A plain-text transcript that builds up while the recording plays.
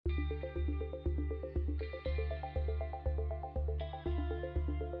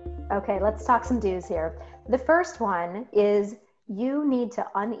Okay, let's talk some do's here. The first one is you need to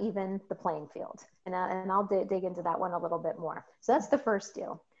uneven the playing field. And I'll dig into that one a little bit more. So that's the first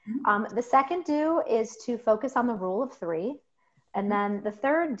do. The second do is to focus on the rule of three. And then the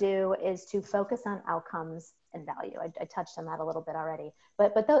third do is to focus on outcomes and value. I touched on that a little bit already,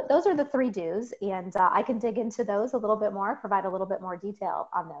 but those are the three do's, and I can dig into those a little bit more, provide a little bit more detail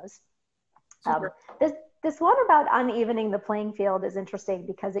on those. This one about unevening the playing field is interesting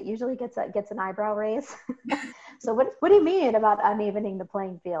because it usually gets an eyebrow raise. So what do you mean about unevening the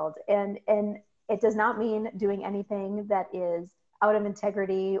playing field? And it does not mean doing anything that is out of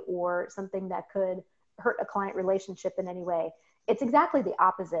integrity or something that could hurt a client relationship in any way. It's exactly the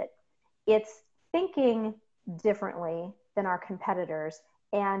opposite. It's thinking differently than our competitors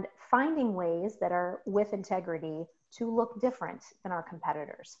and finding ways that are with integrity to look different than our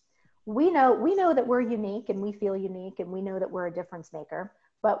competitors. We know that we're unique and we feel unique and we know that we're a difference maker,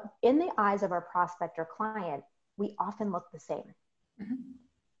 but in the eyes of our prospect or client, we often look the same.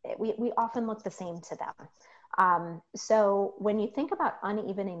 We often look the same to them. So when you think about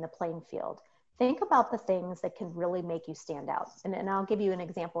unevening the playing field, think about the things that can really make you stand out. And I'll give you an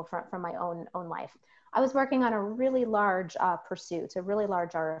example from my own life. I was working on a really large pursuit, a really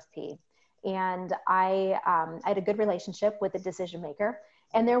large RFP. And I had a good relationship with the decision maker.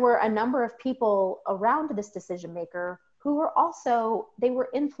 And there were a number of people around this decision maker who were they were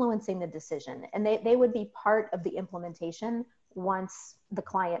influencing the decision, and they would be part of the implementation once the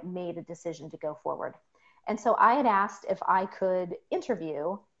client made a decision to go forward. And so I had asked if I could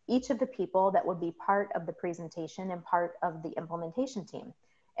interview each of the people that would be part of the presentation and part of the implementation team.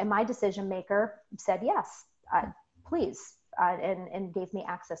 And my decision maker said, yes, please, and gave me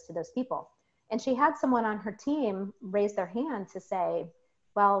access to those people. And she had someone on her team raise their hand to say,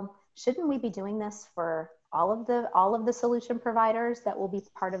 well, shouldn't we be doing this for all of the solution providers that will be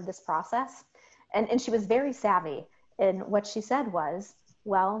part of this process? And she was very savvy. And what she said was,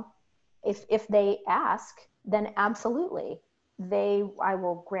 well, if they ask, then absolutely, I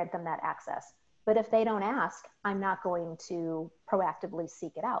will grant them that access. But if they don't ask, I'm not going to proactively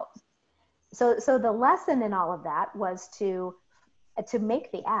seek it out. So the lesson in all of that was to make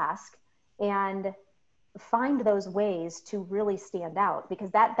the ask and find those ways to really stand out,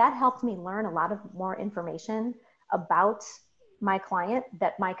 because that helped me learn a lot of more information about my client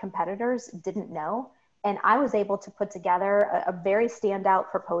that my competitors didn't know. And I was able to put together a very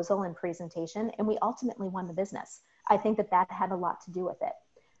standout proposal and presentation, and we ultimately won the business. I think that had a lot to do with it.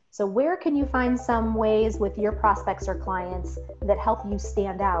 So where can you find some ways with your prospects or clients that help you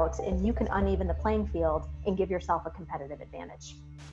stand out and you can uneven the playing field and give yourself a competitive advantage?